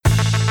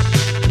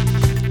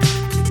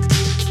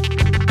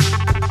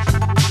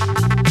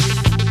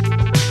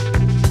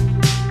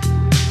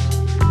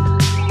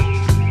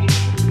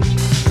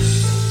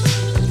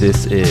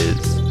This is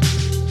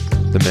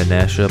the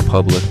Menasha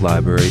Public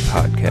Library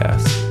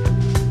Podcast.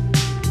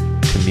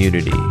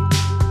 Community,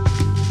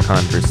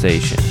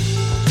 conversation,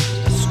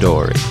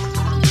 story.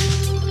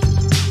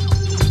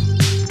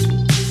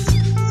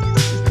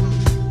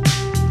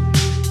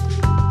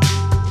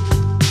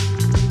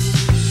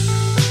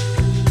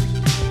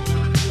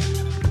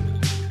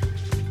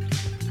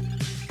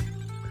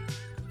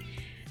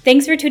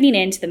 Thanks for tuning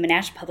in to the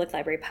Menasha Public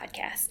Library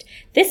Podcast.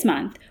 This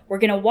month, we're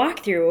going to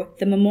walk through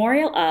the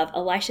Memorial of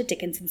Elisha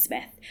Dickinson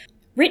Smith,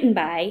 written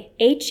by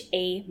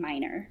H.A.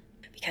 Minor,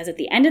 because at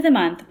the end of the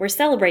month, we're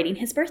celebrating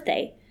his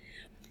birthday.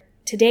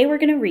 Today, we're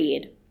going to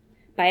read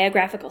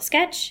Biographical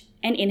Sketch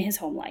and In His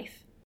Home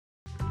Life.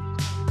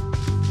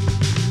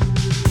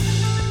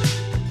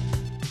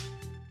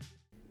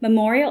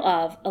 Memorial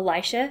of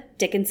Elisha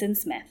Dickinson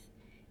Smith,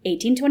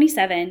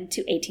 1827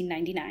 to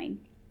 1899.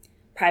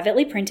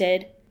 Privately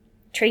printed,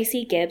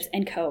 Tracy Gibbs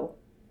 & Co.,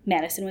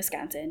 Madison,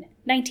 Wisconsin,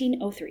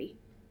 1903.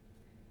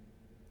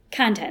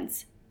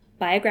 Contents: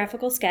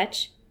 Biographical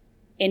Sketch,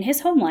 In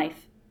His Home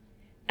Life,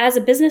 As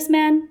a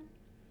Businessman,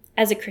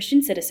 As a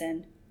Christian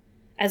Citizen,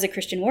 As a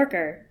Christian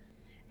Worker,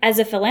 As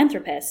a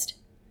Philanthropist,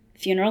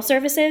 Funeral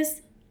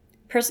Services,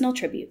 Personal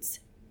Tributes.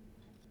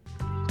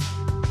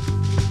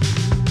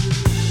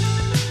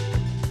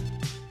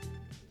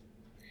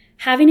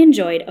 Having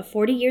enjoyed a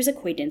 40 years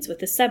acquaintance with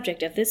the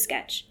subject of this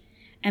sketch,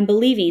 and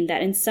believing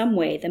that in some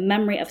way the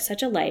memory of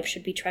such a life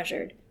should be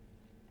treasured,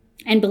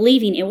 and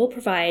believing it will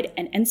provide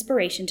an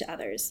inspiration to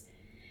others,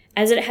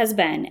 as it has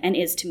been and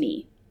is to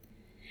me,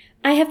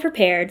 I have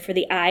prepared for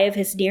the eye of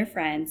his near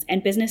friends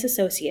and business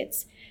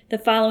associates the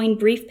following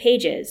brief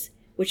pages,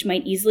 which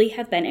might easily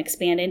have been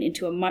expanded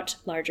into a much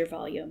larger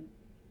volume.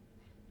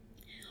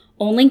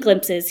 Only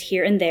glimpses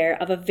here and there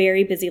of a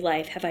very busy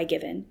life have I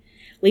given,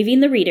 leaving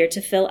the reader to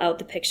fill out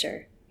the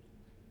picture.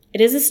 It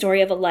is a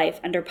story of a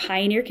life under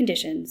pioneer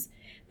conditions,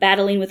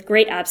 battling with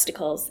great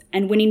obstacles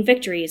and winning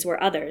victories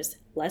where others,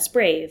 less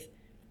brave,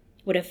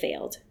 would have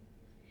failed.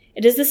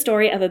 It is the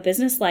story of a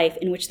business life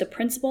in which the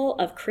principle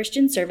of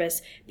Christian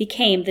service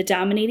became the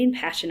dominating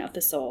passion of the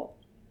soul.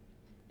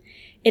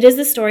 It is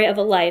the story of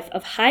a life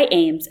of high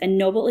aims and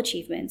noble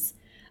achievements,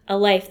 a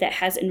life that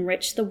has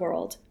enriched the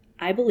world,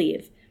 I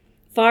believe,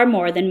 far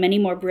more than many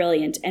more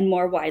brilliant and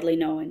more widely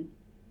known.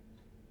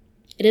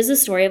 It is the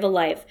story of a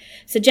life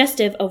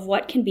suggestive of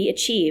what can be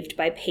achieved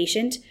by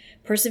patient,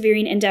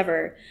 persevering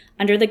endeavor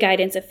under the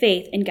guidance of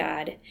faith in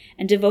God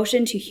and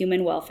devotion to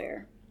human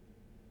welfare.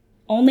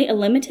 Only a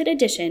limited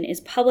edition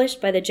is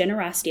published by the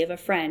generosity of a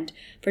friend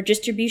for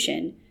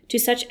distribution to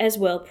such as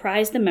will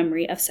prize the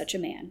memory of such a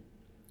man.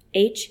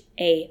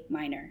 H.A.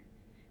 Minor,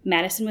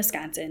 Madison,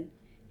 Wisconsin,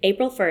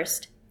 April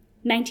 1st,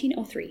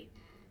 1903.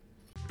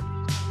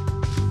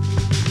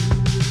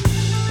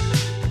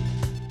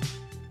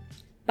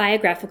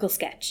 Biographical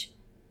Sketch.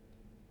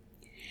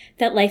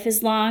 That life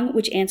is long,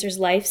 which answers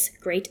life's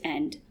great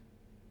end.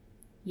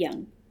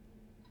 Young.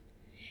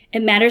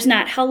 It matters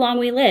not how long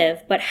we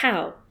live, but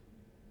how.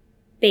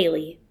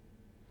 Bailey.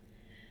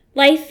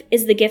 Life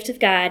is the gift of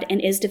God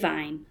and is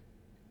divine.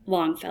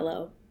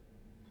 Longfellow.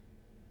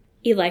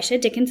 Elisha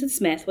Dickinson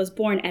Smith was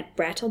born at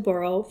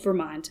Brattleboro,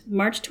 Vermont,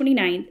 March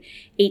 29,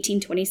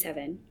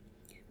 1827,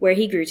 where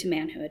he grew to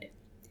manhood.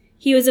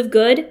 He was of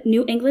good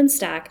New England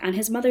stock on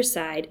his mother's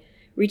side,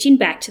 reaching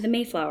back to the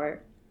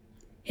Mayflower.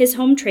 His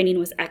home training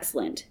was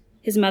excellent.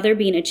 His mother,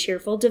 being a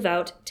cheerful,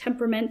 devout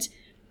temperament,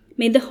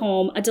 made the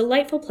home a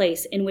delightful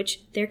place in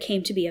which there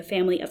came to be a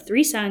family of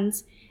 3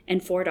 sons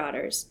and 4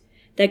 daughters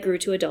that grew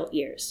to adult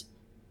years.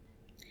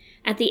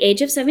 At the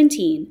age of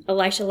 17,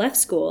 Elisha left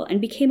school and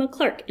became a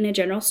clerk in a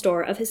general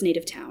store of his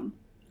native town.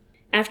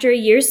 After a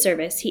year's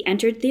service, he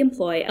entered the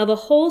employ of a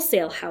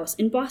wholesale house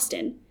in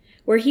Boston,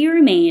 where he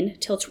remained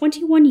till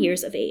 21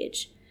 years of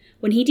age,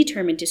 when he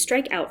determined to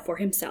strike out for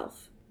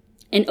himself.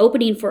 An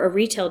opening for a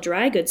retail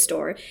dry goods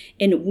store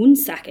in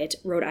Woonsocket,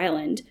 Rhode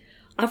Island,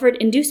 offered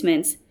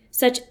inducements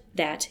such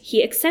that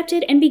he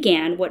accepted and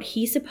began what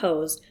he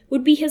supposed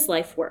would be his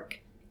life work.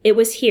 It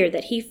was here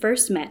that he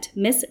first met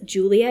Miss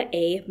Julia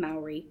A.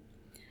 Mowry,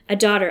 a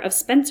daughter of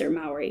Spencer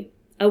Mowry,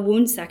 a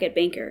Woonsocket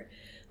banker,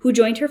 who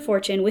joined her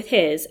fortune with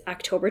his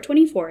October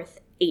 24th,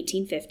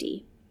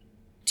 1850.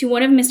 To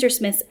one of Mr.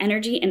 Smith's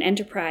energy and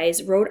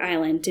enterprise, Rhode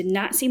Island did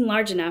not seem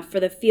large enough for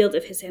the field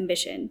of his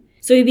ambition,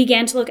 so he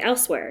began to look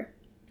elsewhere.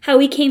 How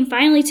he came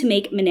finally to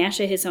make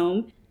Menasha his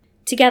home,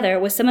 together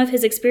with some of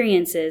his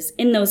experiences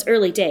in those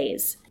early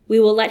days, we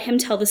will let him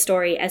tell the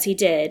story as he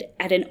did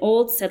at an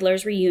old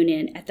settlers'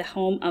 reunion at the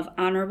home of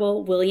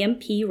Honorable William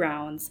P.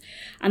 Rounds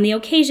on the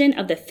occasion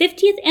of the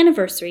 50th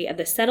anniversary of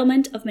the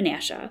settlement of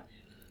Menasha,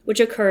 which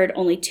occurred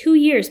only 2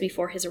 years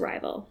before his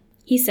arrival.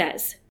 He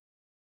says,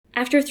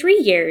 "After 3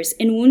 years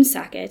in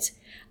Woonsocket,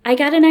 I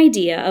got an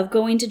idea of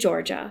going to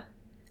Georgia.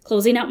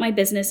 Closing out my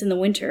business in the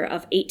winter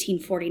of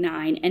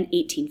 1849 and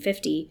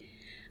 1850,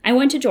 I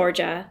went to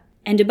Georgia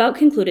and about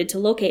concluded to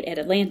locate at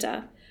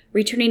Atlanta.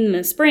 Returning in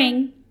the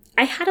spring,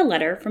 I had a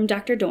letter from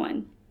Dr.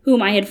 Doan,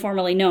 whom I had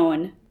formerly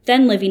known,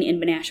 then living in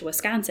Menasha,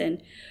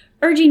 Wisconsin,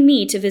 urging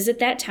me to visit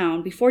that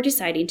town before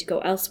deciding to go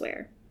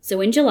elsewhere.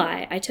 So in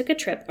July, I took a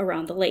trip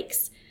around the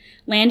lakes,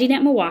 landing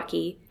at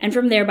Milwaukee, and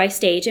from there by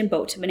stage and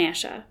boat to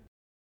Menasha.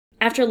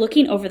 After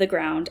looking over the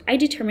ground, I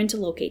determined to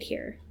locate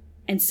here.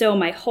 And so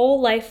my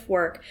whole life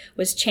work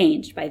was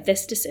changed by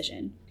this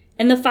decision.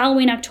 In the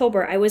following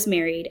October, I was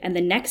married, and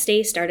the next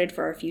day started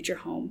for our future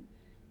home.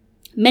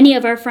 Many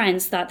of our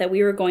friends thought that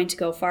we were going to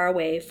go far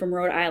away from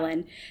Rhode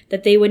Island,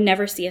 that they would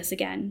never see us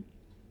again.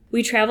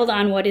 We traveled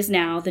on what is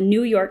now the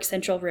New York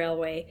Central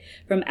Railway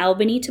from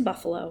Albany to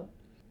Buffalo.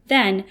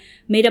 Then,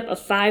 made up of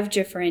 5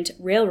 different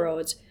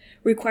railroads,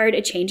 required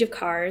a change of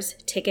cars,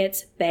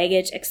 tickets,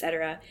 baggage,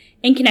 etc.,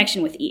 in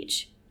connection with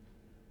each.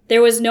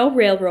 There was no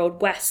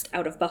railroad west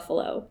out of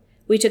Buffalo.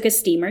 We took a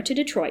steamer to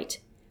Detroit.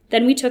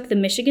 Then we took the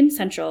Michigan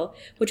Central,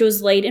 which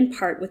was laid in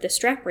part with the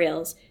strap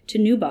rails, to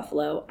New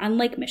Buffalo on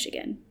Lake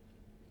Michigan.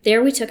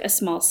 There we took a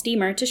small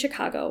steamer to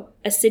Chicago,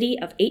 a city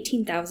of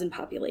 18,000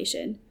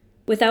 population.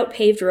 Without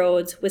paved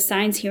roads, with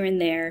signs here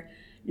and there,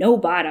 no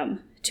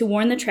bottom, to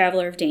warn the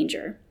traveler of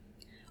danger.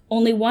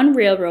 Only one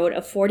railroad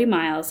of 40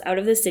 miles out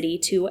of the city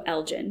to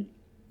Elgin.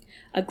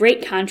 A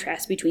great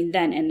contrast between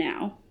then and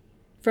now.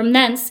 From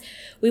thence,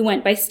 we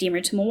went by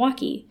steamer to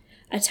Milwaukee,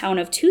 a town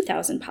of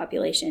 2,000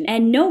 population,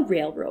 and no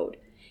railroad.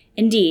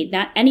 Indeed,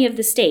 not any of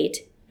the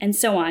state, and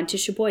so on to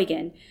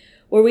Sheboygan,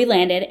 where we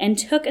landed and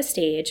took a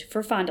stage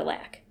for Fond du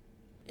Lac.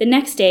 The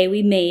next day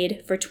we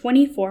made for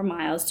 24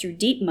 miles through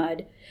deep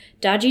mud,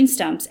 dodging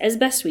stumps as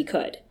best we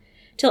could,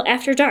 till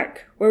after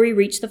dark, where we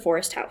reached the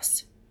Forest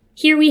House.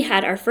 Here we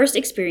had our first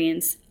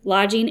experience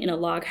lodging in a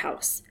log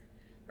house.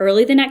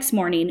 Early the next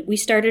morning, we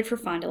started for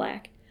Fond du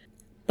Lac,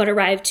 but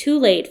arrived too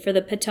late for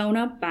the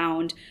Petona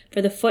bound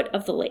for the foot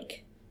of the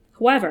lake.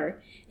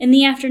 However, in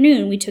the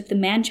afternoon we took the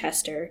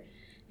Manchester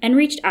and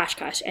reached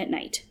Oshkosh at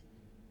night.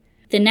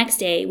 The next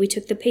day we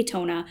took the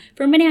Petona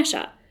for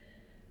Menasha,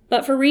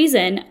 but for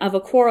reason of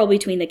a quarrel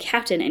between the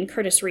captain and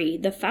Curtis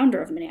Reed, the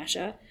founder of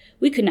Menasha,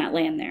 we could not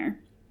land there.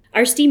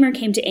 Our steamer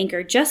came to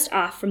anchor just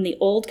off from the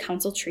old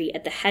council tree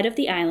at the head of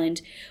the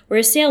island, where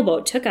a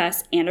sailboat took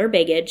us and our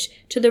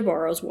baggage to the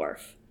Burroughs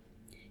Wharf.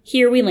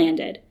 Here we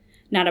landed,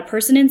 not a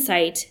person in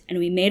sight, and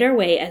we made our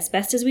way as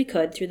best as we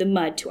could through the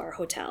mud to our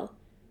hotel.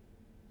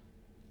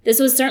 This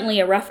was certainly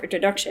a rough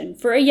introduction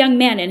for a young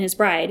man and his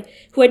bride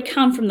who had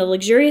come from the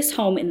luxurious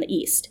home in the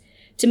East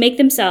to make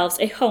themselves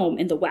a home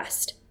in the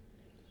West.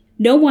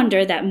 No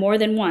wonder that more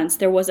than once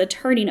there was a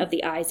turning of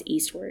the eyes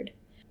eastward.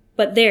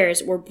 But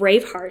theirs were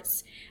brave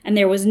hearts, and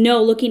there was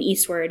no looking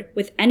eastward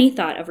with any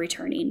thought of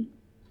returning.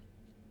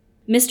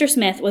 Mr.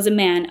 Smith was a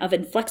man of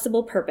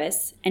inflexible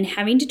purpose, and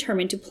having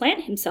determined to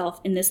plant himself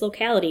in this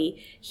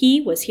locality,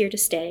 he was here to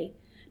stay,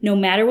 no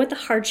matter what the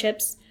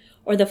hardships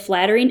or the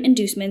flattering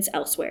inducements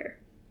elsewhere.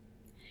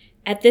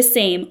 At this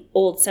same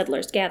Old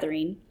Settlers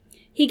Gathering,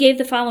 he gave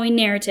the following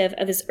narrative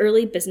of his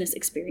early business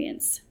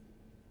experience.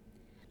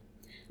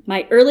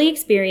 My early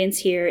experience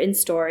here in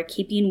store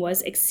keeping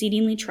was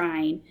exceedingly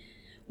trying.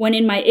 When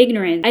in my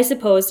ignorance I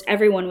supposed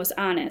everyone was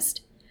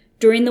honest.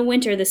 During the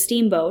winter the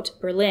steamboat,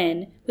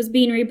 Berlin, was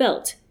being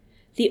rebuilt.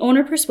 The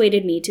owner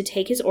persuaded me to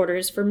take his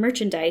orders for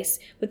merchandise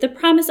with the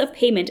promise of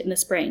payment in the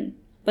spring.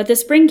 But the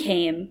spring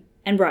came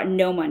and brought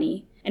no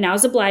money, and I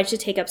was obliged to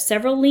take up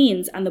several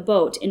liens on the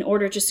boat in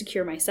order to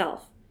secure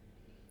myself.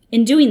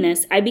 In doing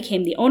this, I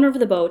became the owner of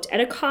the boat at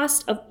a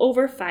cost of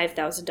over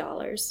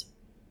 $5,000.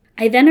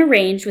 I then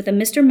arranged with a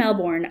Mr.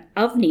 Melbourne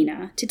of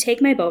Neenah to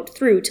take my boat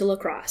through to La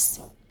Crosse,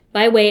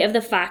 by way of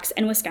the Fox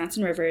and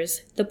Wisconsin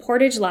rivers, the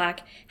portage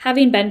lock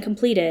having been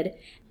completed,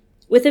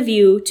 with a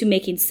view to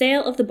making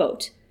sale of the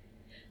boat.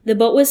 The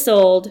boat was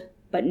sold,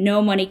 but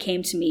no money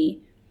came to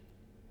me,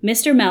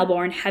 Mr.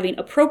 Melbourne having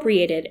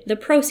appropriated the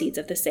proceeds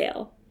of the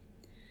sale.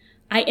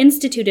 I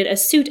instituted a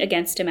suit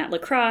against him at La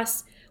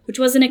Crosse, which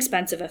was an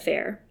expensive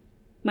affair.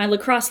 My La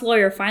Crosse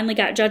lawyer finally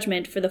got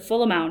judgment for the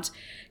full amount,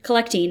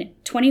 collecting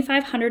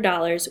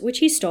 $2,500, which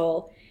he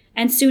stole,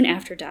 and soon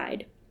after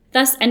died,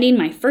 thus ending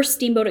my first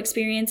steamboat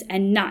experience,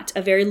 and not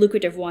a very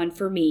lucrative one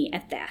for me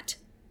at that.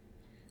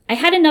 I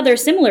had another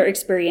similar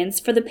experience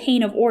for the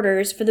paying of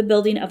orders for the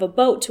building of a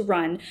boat to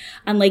run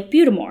on Lake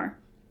Butamore.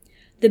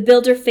 The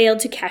builder failed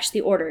to cash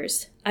the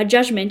orders. A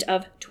judgment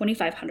of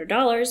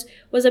 $2,500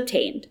 was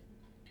obtained.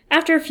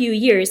 After a few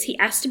years, he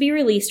asked to be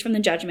released from the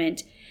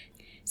judgment,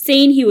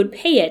 saying he would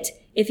pay it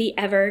if he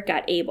ever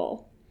got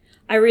able.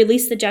 I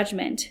released the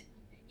judgment.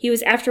 He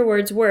was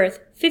afterwards worth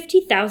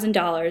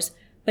 $50,000,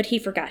 but he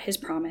forgot his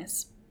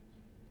promise.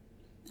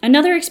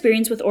 Another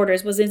experience with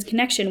orders was in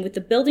connection with the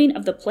building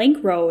of the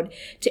plank road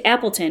to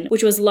Appleton,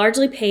 which was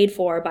largely paid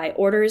for by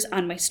orders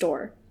on my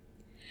store.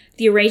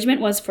 The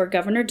arrangement was for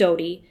Governor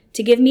Doty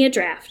to give me a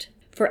draft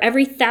for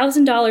every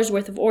 $1,000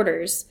 worth of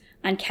orders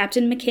on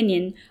Captain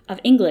McKinnon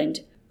of England,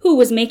 who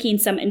was making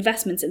some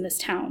investments in this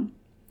town.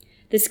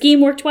 The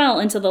scheme worked well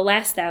until the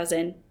last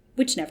 1,000,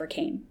 which never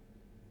came.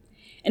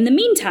 In the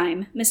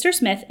meantime, Mr.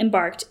 Smith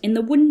embarked in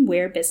the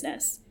woodenware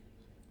business.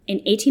 In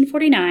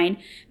 1849,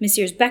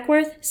 Messrs.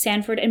 Beckworth,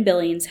 Sanford, and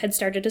Billings had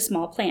started a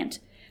small plant.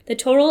 The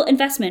total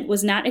investment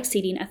was not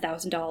exceeding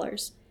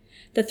 $1,000.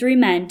 The 3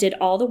 men did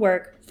all the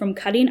work, from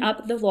cutting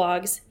up the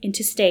logs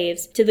into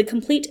staves to the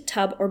complete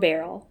tub or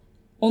barrel.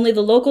 Only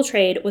the local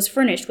trade was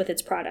furnished with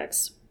its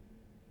products.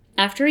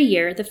 After a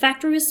year, the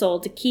factory was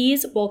sold to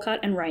Keyes, Wolcott,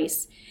 and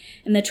Rice,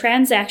 in the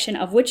transaction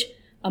of which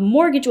a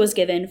mortgage was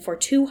given for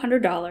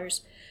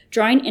 $200,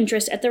 drawing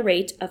interest at the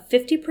rate of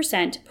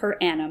 50% per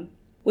annum,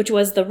 which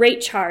was the rate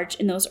charged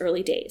in those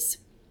early days.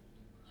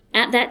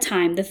 At that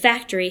time, the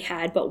factory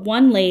had but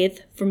one lathe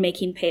for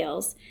making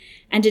pails,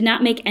 and did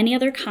not make any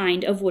other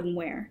kind of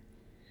woodenware.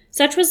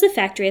 Such was the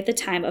factory at the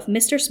time of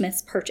Mr.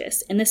 Smith's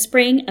purchase in the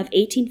spring of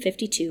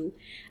 1852,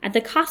 at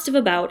the cost of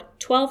about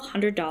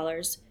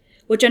 $1,200,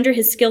 which under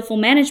his skillful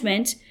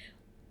management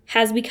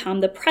has become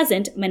the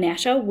present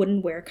Menasha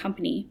Woodenware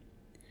Company,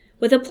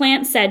 with a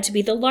plant said to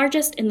be the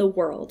largest in the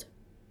world.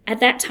 At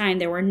that time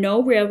there were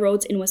no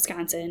railroads in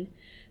Wisconsin,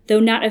 though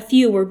not a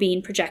few were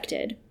being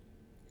projected.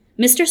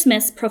 Mr.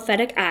 Smith's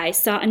prophetic eye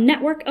saw a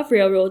network of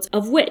railroads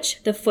of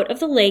which the foot of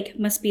the lake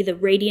must be the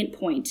radiant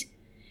point.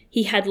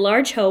 He had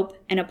large hope,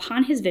 and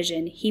upon his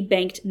vision he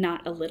banked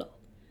not a little.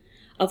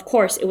 Of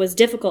course, it was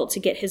difficult to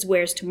get his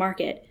wares to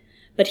market,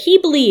 but he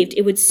believed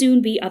it would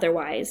soon be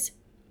otherwise.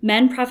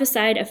 Men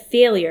prophesied a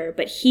failure,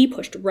 but he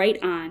pushed right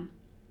on.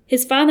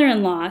 His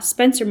father-in-law,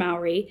 Spencer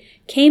Mowry,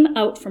 came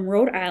out from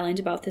Rhode Island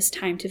about this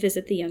time to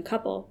visit the young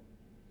couple.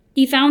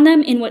 He found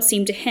them in what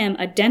seemed to him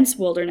a dense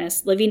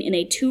wilderness, living in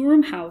a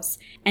 2-room house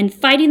and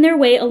fighting their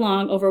way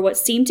along over what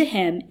seemed to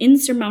him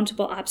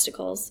insurmountable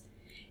obstacles.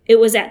 It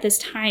was at this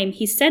time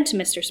he said to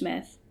Mr.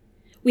 Smith,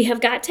 "We have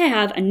got to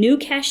have a new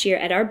cashier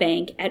at our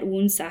bank at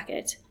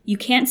Woonsocket. You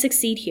can't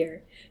succeed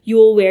here. You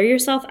will wear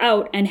yourself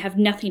out and have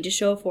nothing to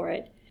show for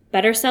it.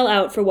 Better sell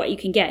out for what you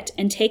can get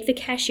and take the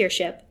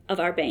cashiership of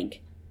our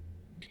bank."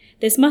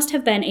 This must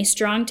have been a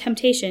strong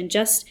temptation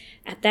just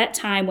at that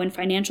time when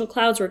financial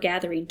clouds were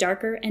gathering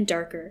darker and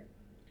darker.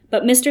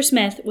 But Mr.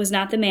 Smith was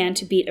not the man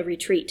to beat a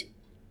retreat.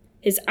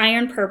 His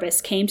iron purpose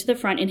came to the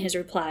front in his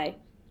reply.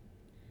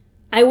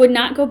 "I would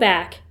not go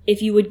back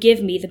if you would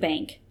give me the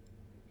bank."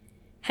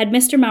 Had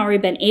Mr. Mowry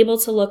been able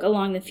to look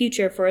along the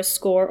future for a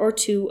score or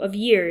two of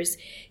years,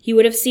 he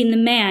would have seen the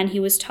man he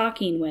was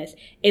talking with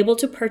able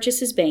to purchase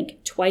his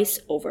bank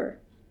twice over.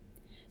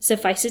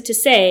 Suffice it to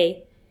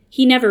say,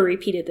 he never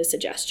repeated the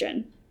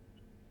suggestion.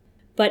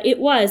 But it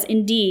was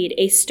indeed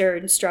a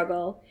stern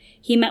struggle.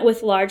 He met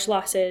with large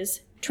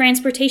losses.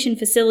 Transportation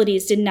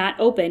facilities did not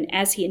open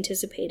as he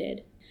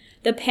anticipated.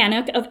 The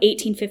panic of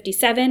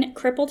 1857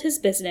 crippled his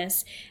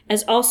business,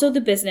 as also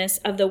the business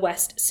of the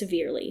West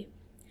severely.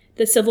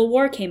 The Civil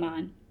War came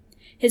on.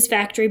 His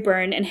factory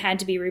burned and had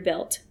to be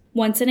rebuilt.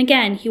 Once and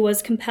again he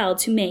was compelled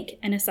to make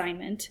an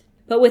assignment.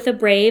 But with a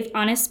brave,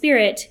 honest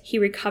spirit, he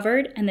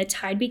recovered and the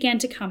tide began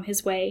to come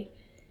his way.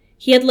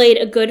 He had laid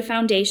a good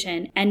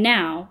foundation, and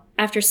now,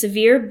 after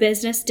severe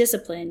business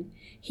discipline,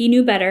 he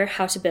knew better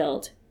how to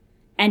build.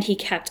 And he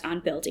kept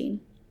on building.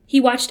 He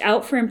watched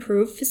out for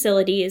improved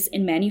facilities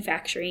in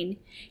manufacturing.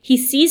 He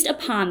seized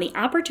upon the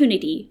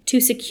opportunity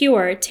to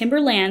secure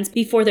timberlands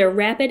before their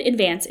rapid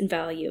advance in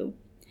value.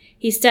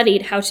 He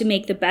studied how to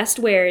make the best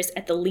wares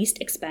at the least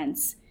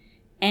expense,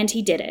 and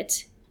he did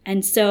it,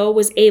 and so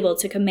was able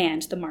to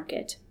command the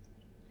market.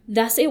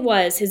 Thus it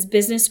was his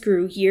business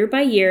grew year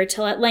by year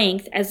till at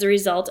length, as the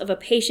result of a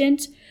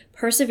patient,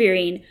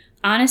 persevering,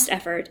 honest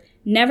effort,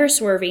 never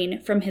swerving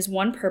from his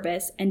one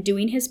purpose and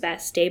doing his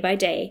best day by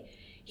day,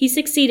 he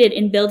succeeded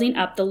in building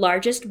up the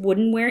largest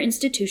woodenware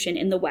institution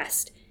in the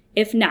West,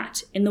 if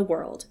not in the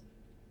world.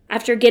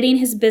 After getting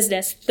his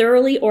business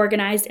thoroughly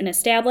organized and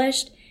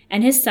established,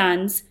 and his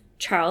sons,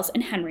 Charles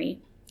and Henry,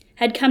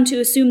 had come to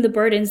assume the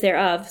burdens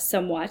thereof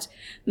somewhat,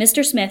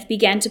 Mr. Smith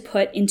began to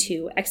put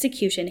into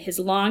execution his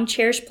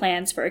long-cherished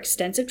plans for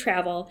extensive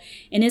travel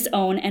in his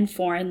own and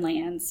foreign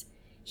lands.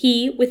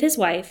 He, with his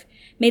wife,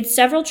 made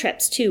several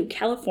trips to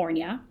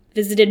California,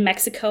 visited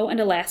Mexico and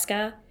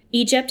Alaska,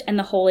 Egypt and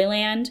the Holy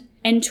Land,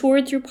 and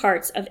toured through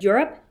parts of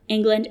Europe,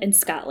 England, and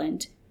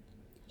Scotland.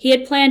 He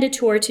had planned a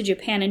tour to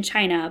Japan and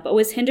China, but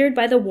was hindered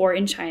by the war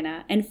in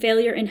China and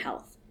failure in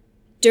health.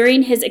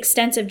 During his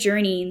extensive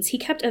journeyings, he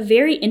kept a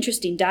very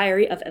interesting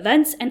diary of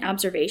events and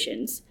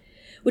observations,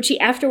 which he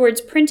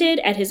afterwards printed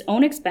at his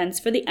own expense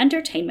for the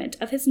entertainment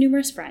of his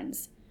numerous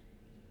friends.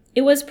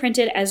 It was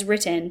printed as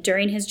written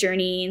during his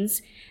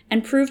journeyings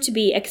and proved to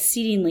be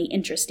exceedingly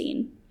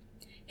interesting.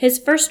 His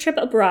first trip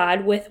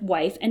abroad with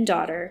wife and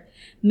daughter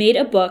made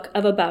a book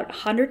of about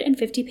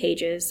 150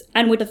 pages,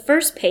 on which the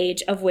first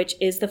page of which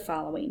is the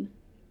following.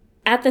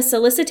 At the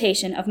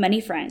solicitation of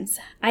many friends,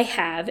 I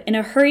have, in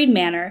a hurried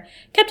manner,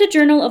 kept a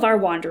journal of our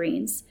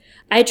wanderings.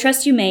 I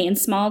trust you may, in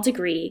small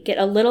degree, get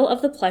a little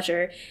of the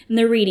pleasure in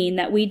the reading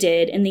that we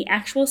did in the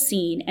actual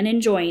scene and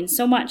enjoying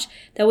so much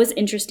that was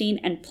interesting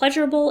and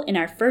pleasurable in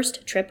our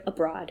first trip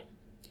abroad.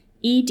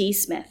 E. D.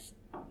 Smith,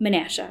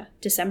 Menasha,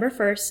 December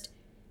 1st,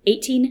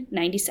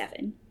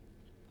 1897.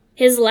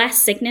 His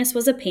last sickness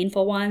was a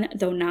painful one,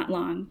 though not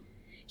long.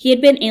 He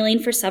had been ailing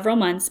for several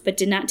months, but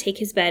did not take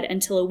his bed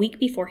until a week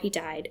before he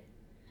died.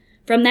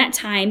 From that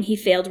time he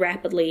failed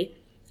rapidly,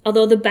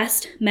 although the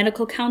best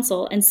medical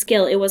counsel and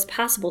skill it was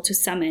possible to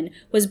summon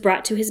was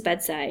brought to his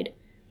bedside.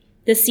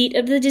 The seat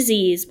of the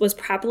disease was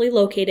properly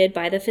located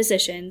by the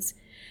physicians,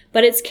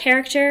 but its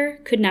character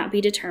could not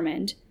be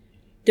determined.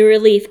 The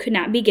relief could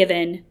not be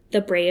given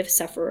the brave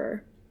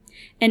sufferer.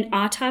 An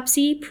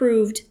autopsy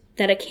proved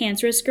that a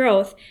cancerous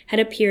growth had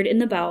appeared in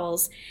the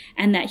bowels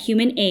and that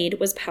human aid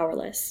was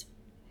powerless.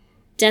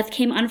 Death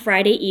came on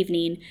Friday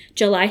evening,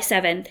 July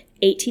 7th,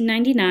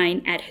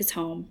 1899, at his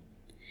home.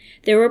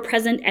 There were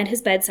present at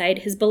his bedside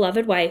his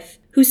beloved wife,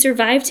 who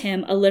survived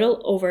him a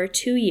little over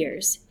 2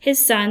 years,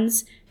 his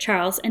sons,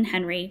 Charles and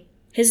Henry,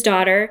 his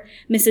daughter,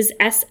 Mrs.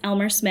 S.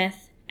 Elmer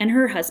Smith, and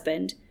her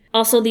husband,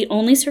 also the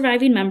only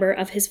surviving member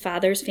of his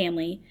father's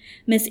family,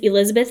 Miss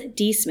Elizabeth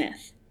D.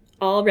 Smith,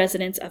 all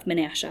residents of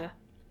Menasha.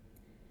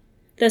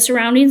 The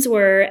surroundings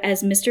were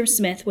as Mr.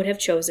 Smith would have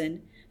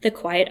chosen: the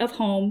quiet of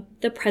home,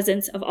 the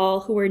presence of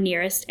all who were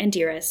nearest and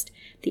dearest,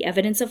 the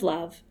evidence of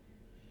love,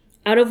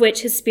 out of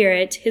which his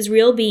spirit, his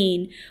real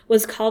being,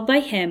 was called by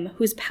him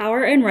whose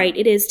power and right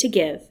it is to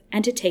give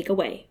and to take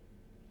away.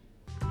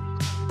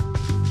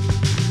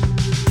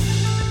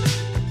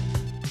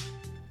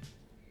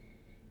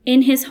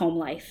 In his home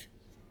life.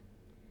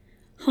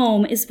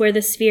 Home is where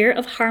the sphere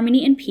of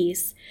harmony and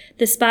peace,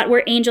 the spot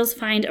where angels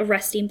find a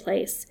resting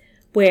place,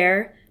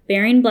 where,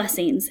 bearing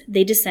blessings,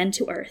 they descend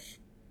to earth.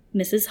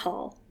 Mrs.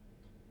 Hall.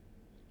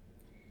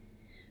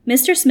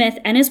 Mr. Smith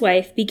and his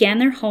wife began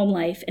their home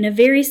life in a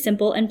very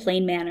simple and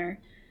plain manner.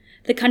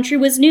 The country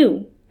was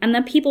new, and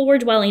the people were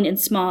dwelling in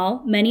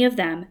small, many of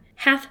them,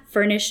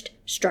 half-furnished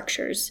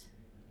structures.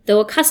 Though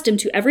accustomed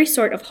to every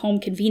sort of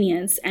home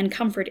convenience and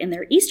comfort in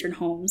their Eastern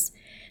homes,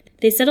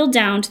 they settled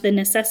down to the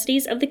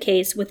necessities of the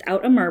case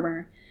without a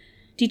murmur,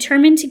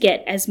 determined to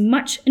get as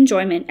much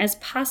enjoyment as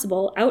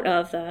possible out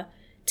of the,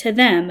 to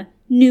them,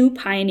 new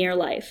pioneer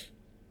life.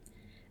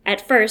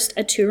 At first,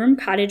 a 2-room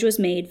cottage was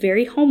made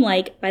very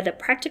homelike by the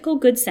practical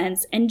good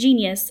sense and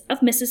genius of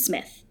Mrs.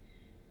 Smith.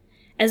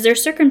 As their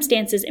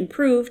circumstances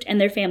improved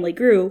and their family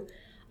grew,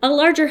 a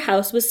larger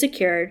house was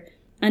secured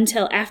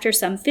until after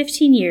some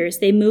 15 years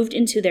they moved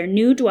into their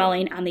new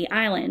dwelling on the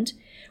island,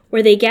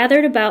 where they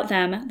gathered about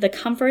them the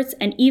comforts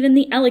and even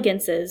the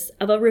elegances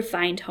of a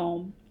refined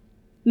home.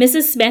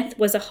 Mrs. Smith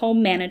was a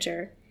home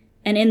manager,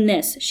 and in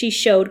this she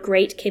showed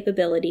great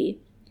capability,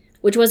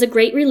 which was a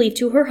great relief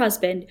to her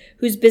husband,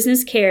 whose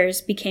business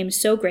cares became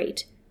so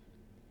great.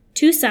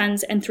 2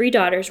 sons and 3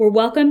 daughters were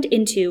welcomed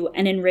into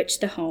and enriched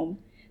the home.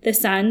 The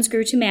sons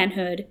grew to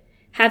manhood,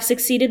 have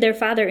succeeded their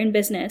father in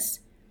business.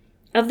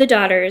 Of the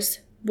daughters,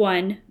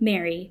 one,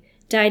 Mary,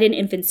 died in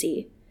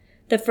infancy,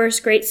 the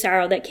first great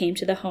sorrow that came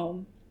to the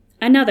home.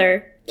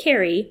 Another,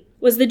 Carrie,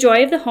 was the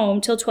joy of the home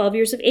till 12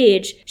 years of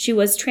age. She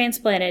was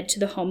transplanted to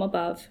the home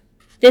above.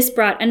 This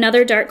brought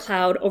another dark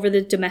cloud over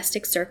the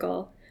domestic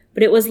circle,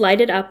 but it was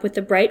lighted up with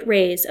the bright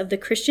rays of the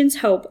Christian's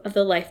hope of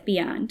the life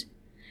beyond.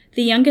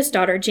 The youngest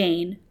daughter,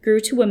 Jane, grew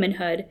to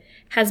womanhood,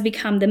 has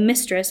become the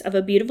mistress of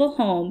a beautiful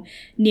home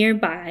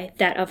nearby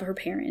that of her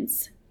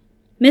parents.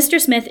 Mr.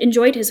 Smith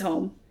enjoyed his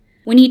home.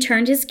 When he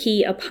turned his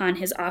key upon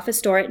his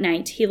office door at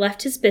night, he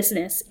left his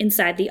business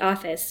inside the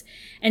office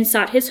and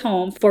sought his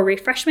home for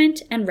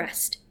refreshment and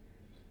rest.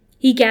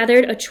 He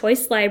gathered a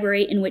choice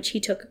library in which he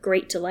took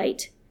great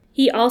delight.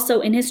 He also,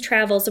 in his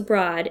travels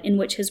abroad, in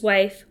which his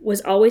wife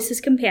was always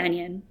his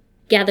companion,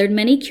 gathered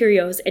many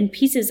curios and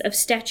pieces of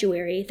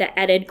statuary that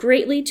added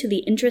greatly to the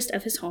interest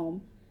of his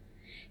home.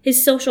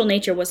 His social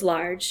nature was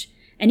large,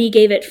 and he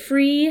gave it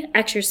free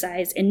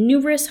exercise in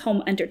numerous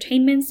home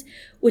entertainments,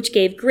 which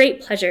gave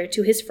great pleasure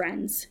to his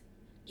friends.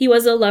 He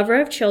was a lover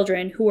of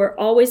children who were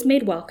always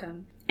made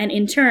welcome, and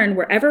in turn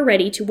were ever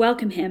ready to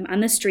welcome him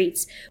on the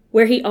streets,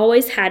 where he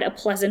always had a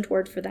pleasant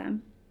word for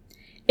them.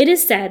 It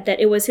is said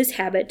that it was his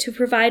habit to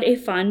provide a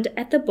fund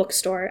at the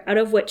bookstore out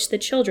of which the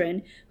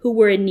children who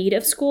were in need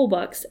of school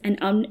books and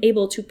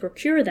unable to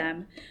procure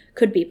them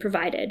could be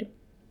provided.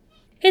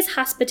 His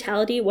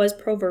hospitality was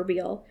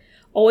proverbial.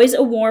 Always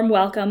a warm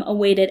welcome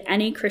awaited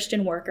any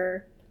Christian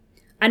worker.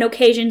 On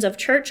occasions of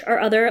church or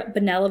other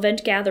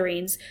benevolent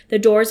gatherings, the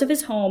doors of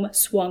his home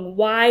swung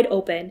wide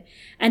open,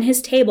 and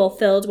his table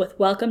filled with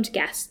welcomed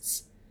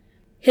guests.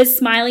 His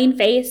smiling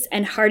face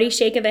and hearty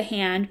shake of the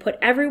hand put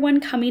everyone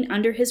coming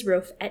under his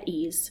roof at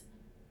ease.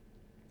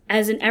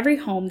 As in every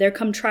home there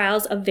come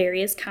trials of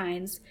various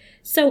kinds,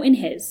 so in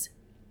his.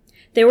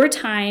 There were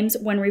times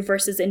when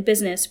reverses in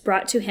business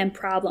brought to him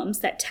problems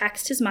that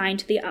taxed his mind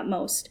to the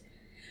utmost,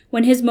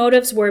 when his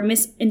motives were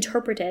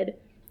misinterpreted,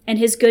 and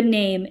his good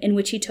name, in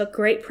which he took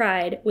great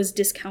pride, was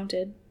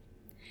discounted.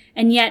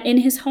 And yet in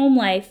his home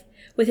life,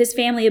 with his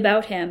family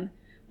about him,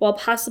 while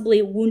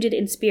possibly wounded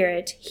in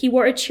spirit, he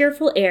wore a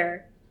cheerful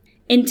air,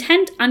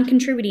 intent on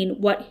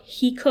contributing what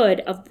he could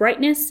of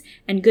brightness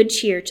and good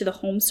cheer to the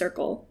home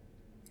circle.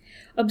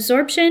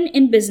 Absorption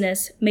in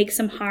business makes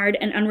some hard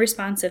and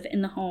unresponsive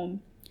in the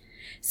home.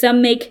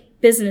 Some make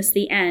business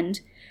the end.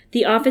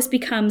 The office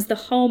becomes the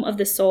home of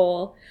the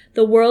soul,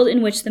 the world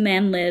in which the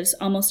man lives,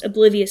 almost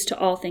oblivious to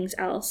all things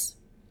else.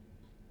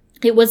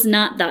 It was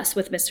not thus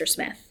with Mr.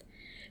 Smith.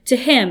 To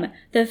him,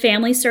 the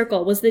family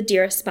circle was the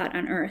dearest spot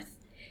on earth.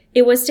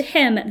 It was to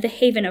him the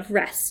haven of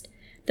rest,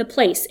 the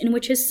place in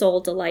which his soul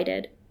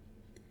delighted.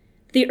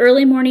 The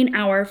early morning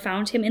hour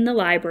found him in the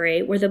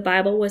library where the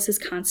Bible was his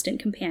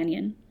constant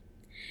companion.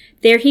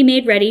 There he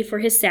made ready for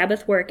his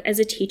Sabbath work as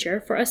a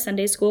teacher for a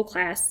Sunday school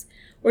class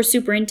or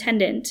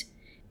superintendent,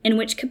 in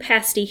which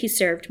capacity he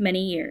served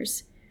many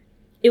years.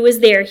 It was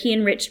there he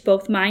enriched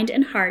both mind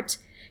and heart,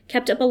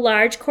 kept up a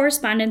large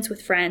correspondence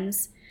with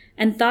friends,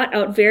 and thought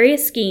out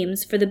various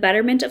schemes for the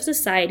betterment of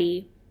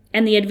society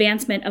and the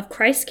advancement of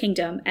Christ's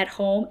kingdom at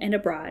home and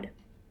abroad.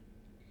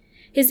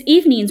 His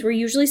evenings were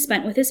usually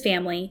spent with his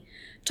family,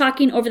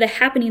 talking over the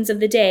happenings of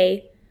the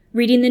day,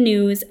 reading the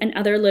news and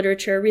other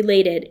literature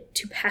related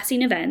to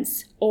passing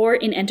events, or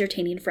in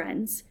entertaining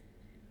friends.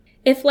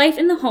 If life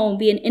in the home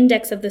be an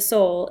index of the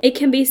soul, it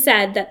can be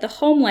said that the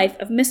home life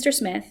of Mr.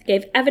 Smith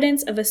gave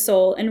evidence of a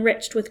soul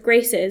enriched with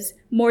graces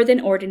more than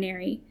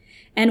ordinary,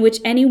 and which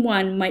any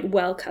one might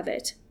well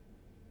covet.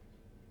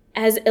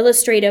 As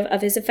illustrative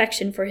of his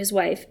affection for his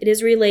wife, it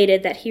is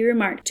related that he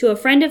remarked to a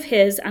friend of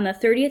his on the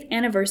 30th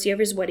anniversary of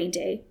his wedding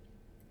day,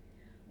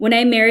 "When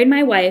I married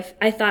my wife,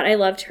 I thought I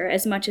loved her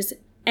as much as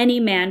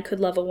any man could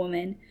love a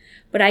woman,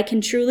 but I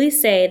can truly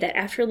say that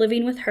after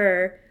living with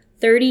her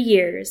 30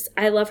 years,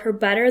 I love her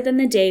better than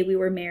the day we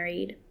were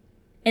married."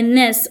 In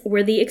this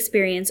worthy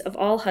experience of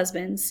all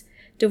husbands,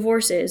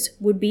 divorces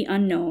would be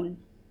unknown.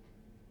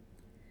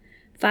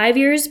 5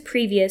 years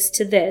previous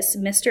to this,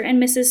 Mr.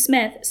 and Mrs.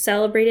 Smith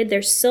celebrated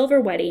their silver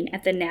wedding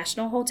at the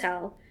National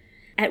Hotel,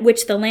 at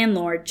which the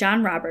landlord,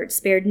 John Roberts,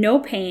 spared no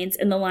pains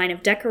in the line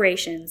of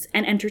decorations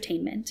and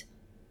entertainment.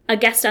 A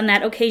guest on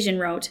that occasion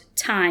wrote,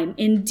 "Time,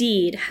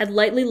 indeed, had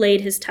lightly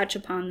laid his touch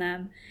upon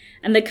them,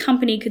 and the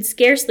company could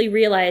scarcely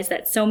realize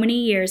that so many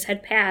years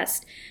had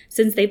passed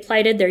since they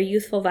plighted their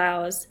youthful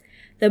vows.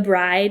 The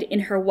bride,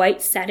 in her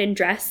white satin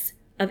dress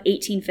of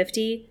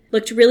 1850,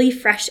 looked really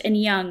fresh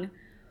and young,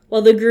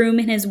 while the groom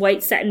in his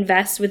white satin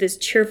vest with his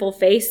cheerful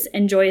face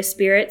and joyous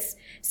spirits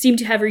seemed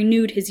to have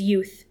renewed his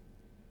youth."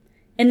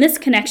 In this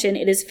connection,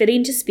 it is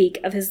fitting to speak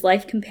of his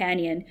life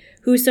companion,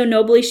 who so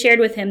nobly shared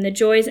with him the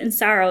joys and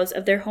sorrows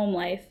of their home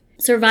life,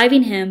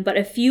 surviving him but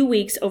a few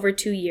weeks over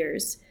 2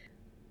 years.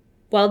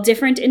 While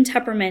different in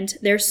temperament,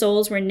 their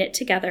souls were knit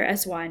together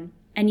as one,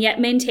 and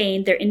yet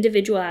maintained their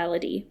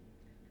individuality.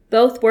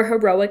 Both were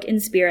heroic in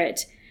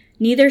spirit.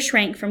 Neither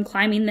shrank from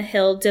climbing the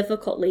hill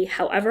difficultly,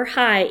 however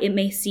high it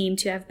may seem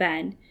to have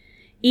been.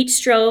 Each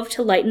strove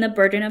to lighten the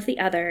burden of the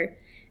other,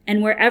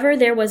 and wherever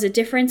there was a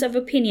difference of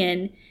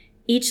opinion,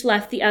 each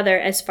left the other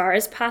as far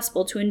as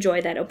possible to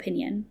enjoy that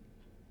opinion.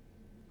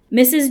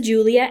 Mrs.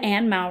 Julia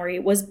Ann Mowry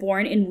was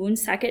born in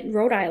Woonsocket,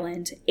 Rhode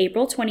Island,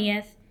 April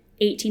 20th,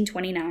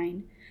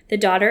 1829, the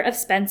daughter of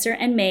Spencer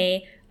and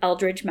May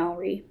Eldridge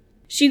Mowry.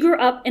 She grew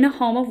up in a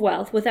home of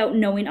wealth without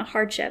knowing a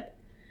hardship.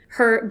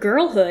 Her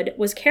girlhood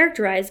was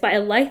characterized by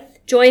a lithe,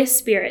 joyous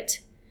spirit.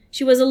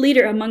 She was a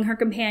leader among her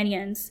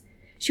companions.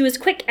 She was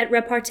quick at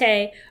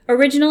repartee,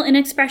 original in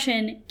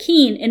expression,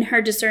 keen in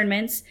her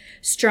discernments,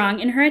 strong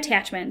in her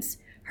attachments,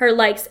 her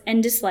likes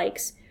and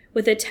dislikes,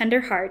 with a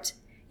tender heart,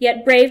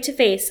 yet brave to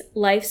face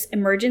life's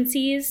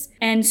emergencies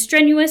and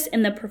strenuous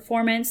in the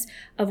performance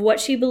of what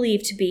she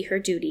believed to be her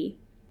duty.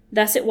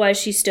 Thus it was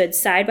she stood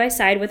side by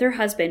side with her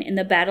husband in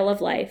the battle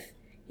of life,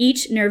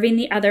 each nerving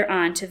the other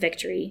on to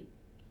victory.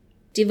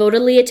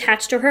 Devotedly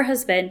attached to her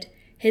husband,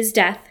 his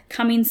death,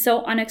 coming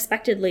so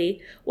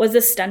unexpectedly, was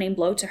a stunning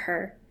blow to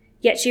her.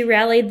 Yet she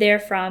rallied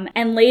therefrom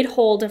and laid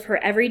hold of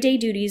her everyday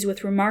duties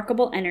with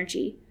remarkable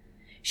energy.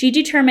 She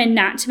determined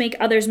not to make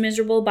others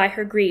miserable by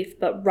her grief,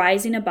 but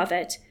rising above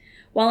it,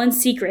 while in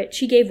secret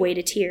she gave way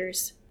to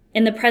tears.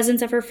 In the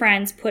presence of her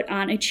friends, put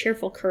on a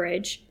cheerful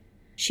courage.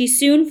 She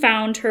soon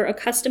found her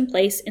accustomed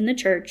place in the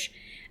church,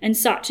 and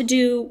sought to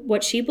do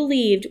what she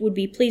believed would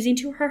be pleasing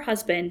to her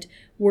husband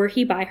were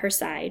he by her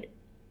side.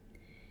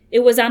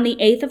 It was on the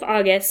 8th of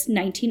August,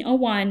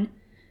 1901,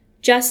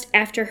 just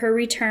after her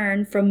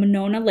return from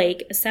Monona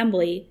Lake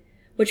Assembly,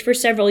 which for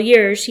several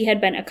years she had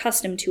been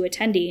accustomed to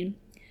attending.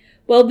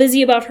 While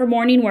busy about her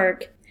morning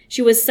work,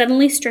 she was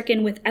suddenly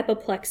stricken with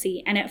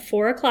apoplexy and at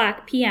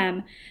 4:00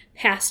 p.m.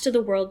 passed to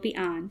the world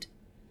beyond.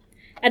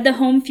 At the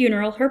home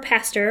funeral, her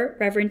pastor,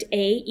 Reverend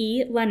A.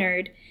 E.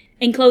 Leonard,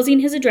 in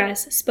closing his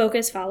address, spoke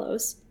as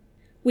follows: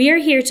 "We are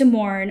here to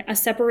mourn a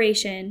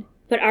separation,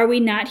 but are we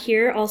not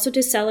here also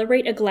to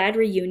celebrate a glad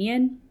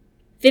reunion?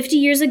 50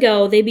 years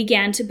ago, they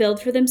began to build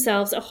for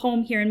themselves a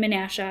home here in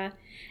Menasha,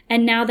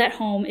 and now that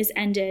home is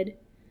ended.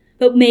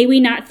 But may we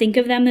not think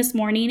of them this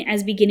morning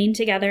as beginning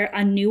together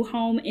a new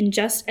home in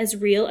just as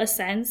real a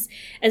sense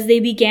as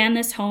they began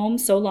this home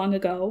so long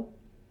ago?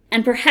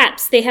 And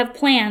perhaps they have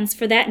plans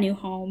for that new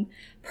home,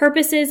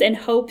 purposes and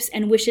hopes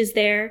and wishes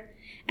there,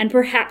 and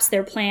perhaps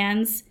their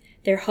plans,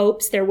 their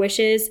hopes, their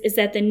wishes is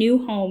that the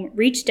new home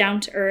reach down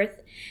to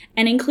earth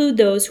and include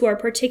those who are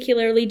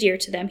particularly dear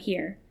to them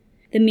here.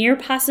 The mere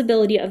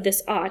possibility of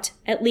this ought,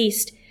 at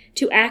least,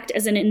 to act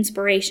as an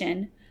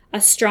inspiration, a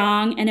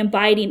strong and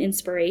abiding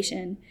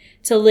inspiration,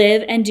 to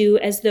live and do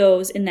as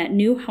those in that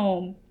new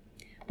home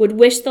would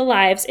wish the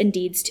lives and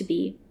deeds to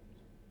be.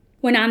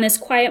 When on this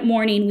quiet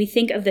morning we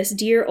think of this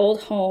dear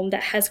old home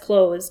that has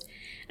closed,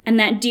 and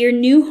that dear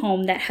new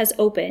home that has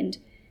opened,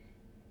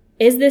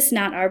 is this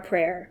not our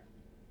prayer?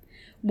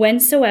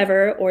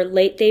 Whensoever or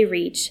late they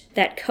reach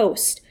that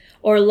coast,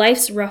 or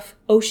life's rough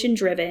ocean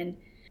driven,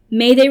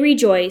 may they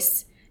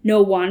rejoice,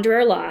 no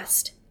wanderer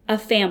lost, a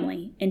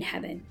family in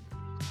heaven.